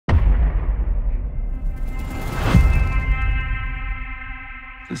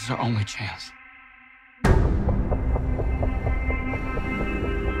This is our only chance.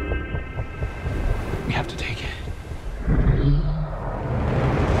 We have to take it.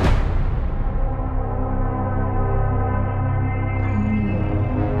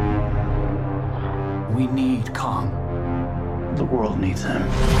 We need Kong. The world needs him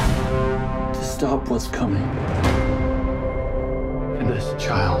to stop what's coming. And this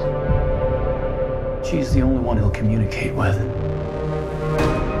child, she's the only one he'll communicate with.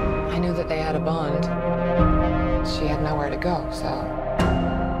 I knew that they had a bond. She had nowhere to go, so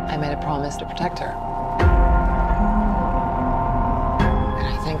I made a promise to protect her. And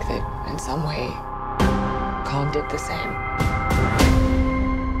I think that in some way, Kong did the same.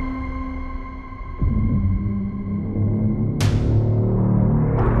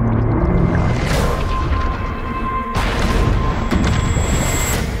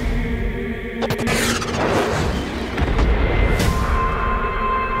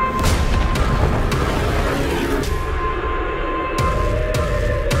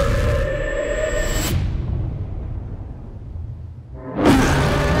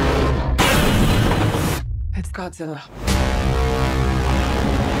 It's Godzilla.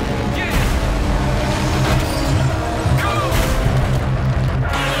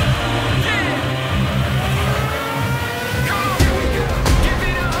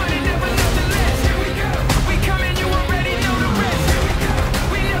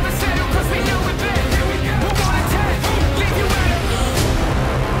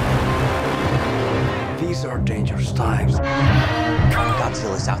 These are dangerous times.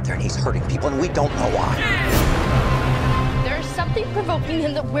 Godzilla's out there and he's hurting people and we don't know why. There's something provoking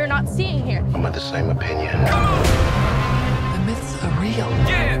him that we're not seeing here. I'm of the same opinion. The myths are real.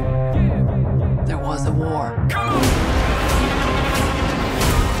 There was a war.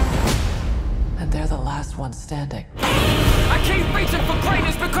 And they're the last ones standing. I keep reaching for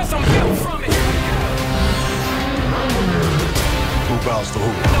greatness because I'm built from it. Who bows to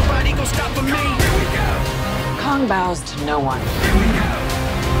who? Nobody gon' stop for me. Kong bows to no one.